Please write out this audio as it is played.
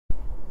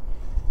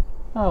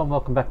Hello and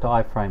welcome back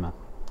to FRAMER.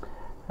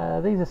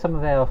 These are some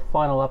of our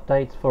final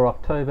updates for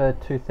October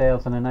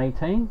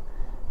 2018.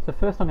 So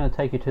first I'm going to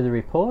take you to the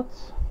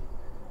reports,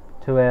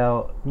 to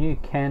our new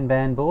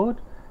Kanban board,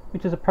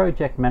 which is a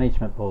project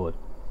management board.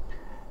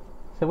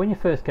 So when you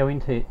first go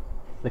into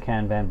the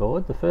Kanban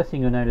board, the first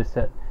thing you'll notice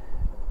that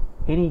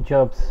any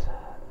jobs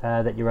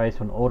that you raise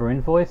for an order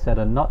invoice that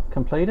are not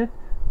completed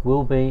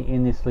will be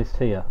in this list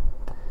here.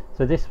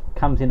 So this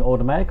comes in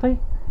automatically,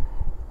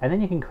 and then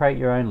you can create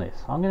your own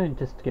list. I'm going to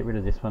just get rid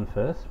of this one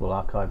first. We'll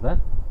archive that.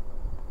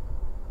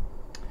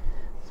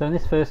 So in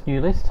this first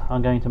new list,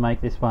 I'm going to make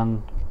this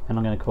one, and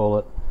I'm going to call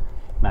it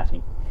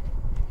matting.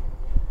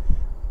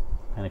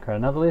 I'm going to create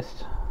another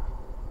list,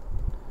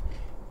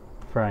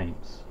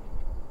 frames.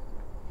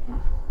 So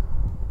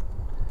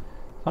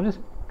I'm just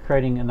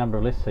creating a number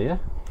of lists here.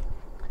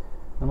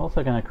 I'm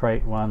also going to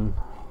create one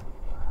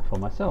for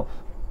myself.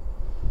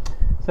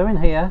 So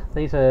in here,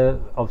 these are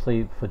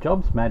obviously for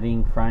jobs,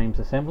 matting, frames,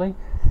 assembly,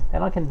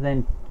 and I can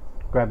then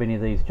grab any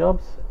of these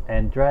jobs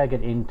and drag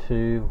it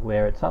into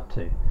where it's up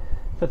to.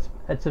 So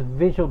it's a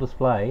visual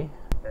display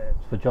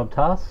for job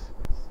tasks.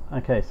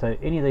 Okay, so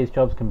any of these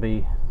jobs can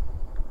be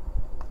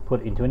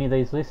put into any of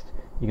these lists.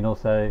 You can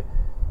also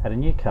add a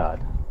new card.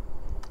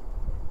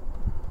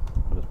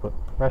 I'll just put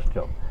rush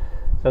job.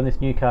 So in this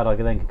new card, I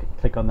can then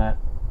click on that.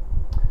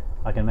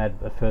 I can add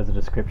a further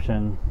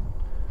description.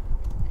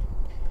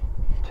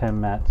 10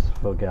 mats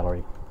for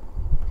gallery.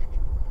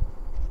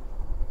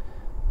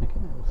 Okay,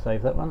 we'll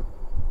save that one.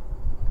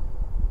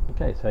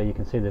 Okay, so you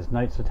can see there's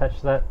notes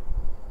attached to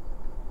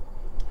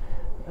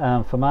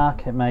that. For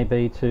Mark, it may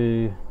be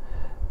to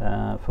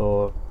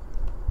for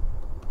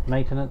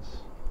maintenance.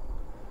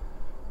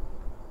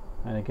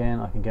 And again,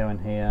 I can go in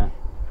here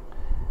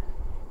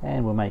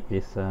and we'll make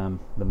this the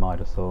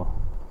miter saw.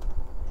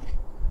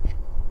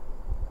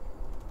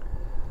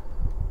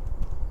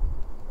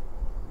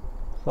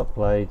 Slot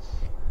blades,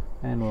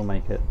 and we'll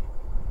make it,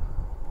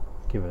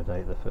 give it a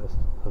date, the first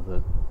of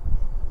the.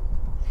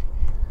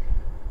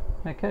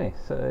 Okay,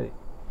 so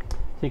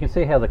you can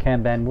see how the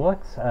Kanban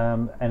works,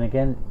 and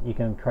again you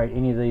can create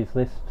any of these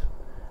lists,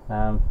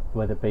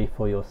 whether it be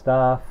for your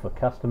staff, for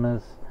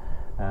customers.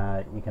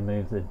 You can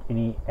move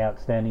any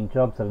outstanding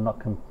jobs that are not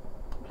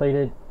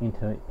completed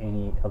into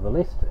any of the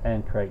list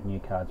and create new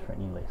cards for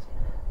any list.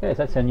 Okay, so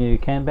that's our new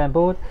Kanban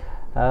board.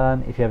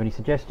 If you have any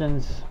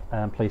suggestions,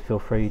 please feel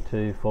free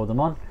to forward them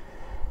on.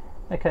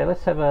 Okay,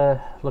 let's have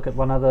a look at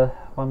one other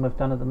one we've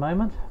done at the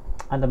moment.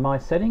 Under My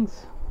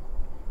Settings,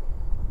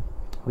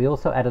 we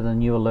also added a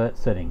new alert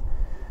setting.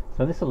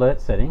 So this alert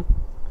setting,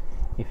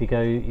 if you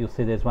go, you'll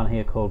see there's one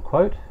here called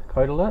Quote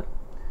Alert.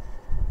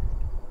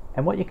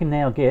 And what you can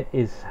now get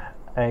is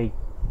a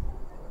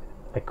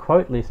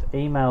quote list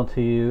emailed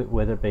to you,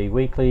 whether it be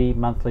weekly,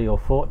 monthly or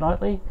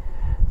fortnightly.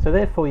 So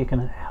therefore you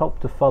can help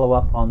to follow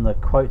up on the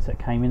quotes that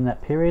came in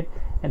that period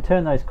and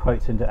turn those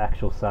quotes into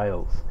actual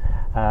sales.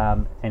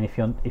 And if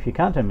you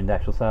can't turn them into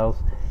actual sales,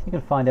 you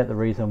can find out the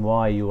reason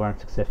why you weren't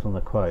successful in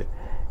the quote.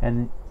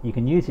 And you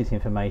can use this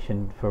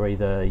information for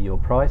either your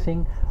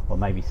pricing or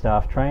maybe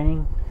staff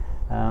training,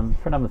 for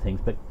a number of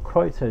things. But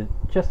quotes are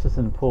just as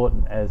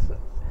important as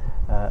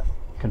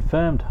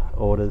confirmed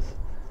orders,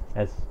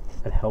 as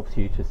it helps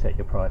you to set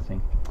your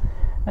pricing.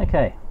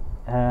 Okay,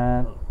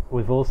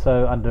 we've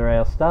also, under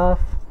our staff,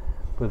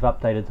 we've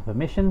updated the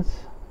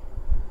permissions.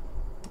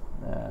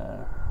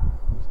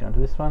 Let's go into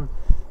this one.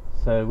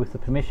 So with the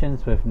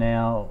permissions, we've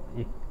now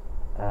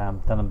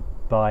done them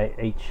by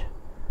each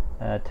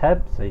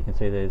tab. So you can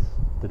see there's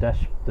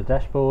the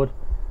dashboard,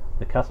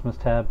 the customers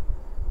tab,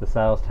 the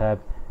sales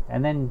tab,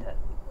 and then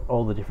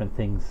all the different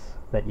things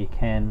that you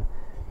can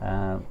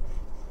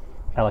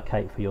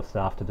allocate for your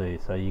staff to do.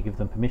 So you give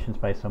them permissions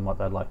based on what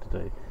they'd like to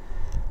do.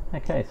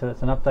 Okay, so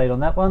that's an update on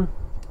that one.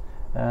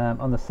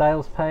 On the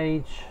sales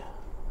page,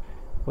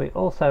 we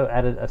also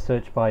added a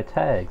search by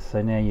tags.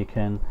 So now you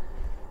can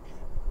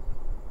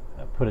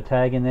put a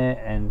tag in there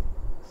and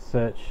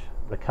search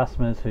the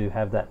customers who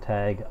have that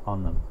tag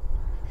on them.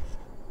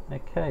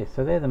 Okay,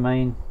 so they're the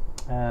main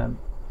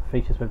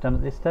features we've done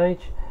at this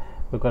stage.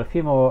 We've got a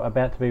few more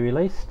about to be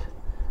released,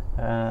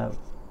 but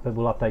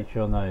we'll update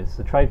you on those.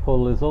 The trade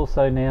portal is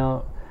also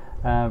now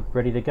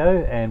ready to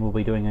go, and we'll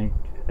be doing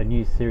a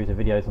new series of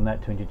videos on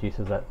that to introduce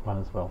that one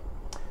as well.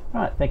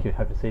 Alright, thank you,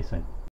 hope to see you soon.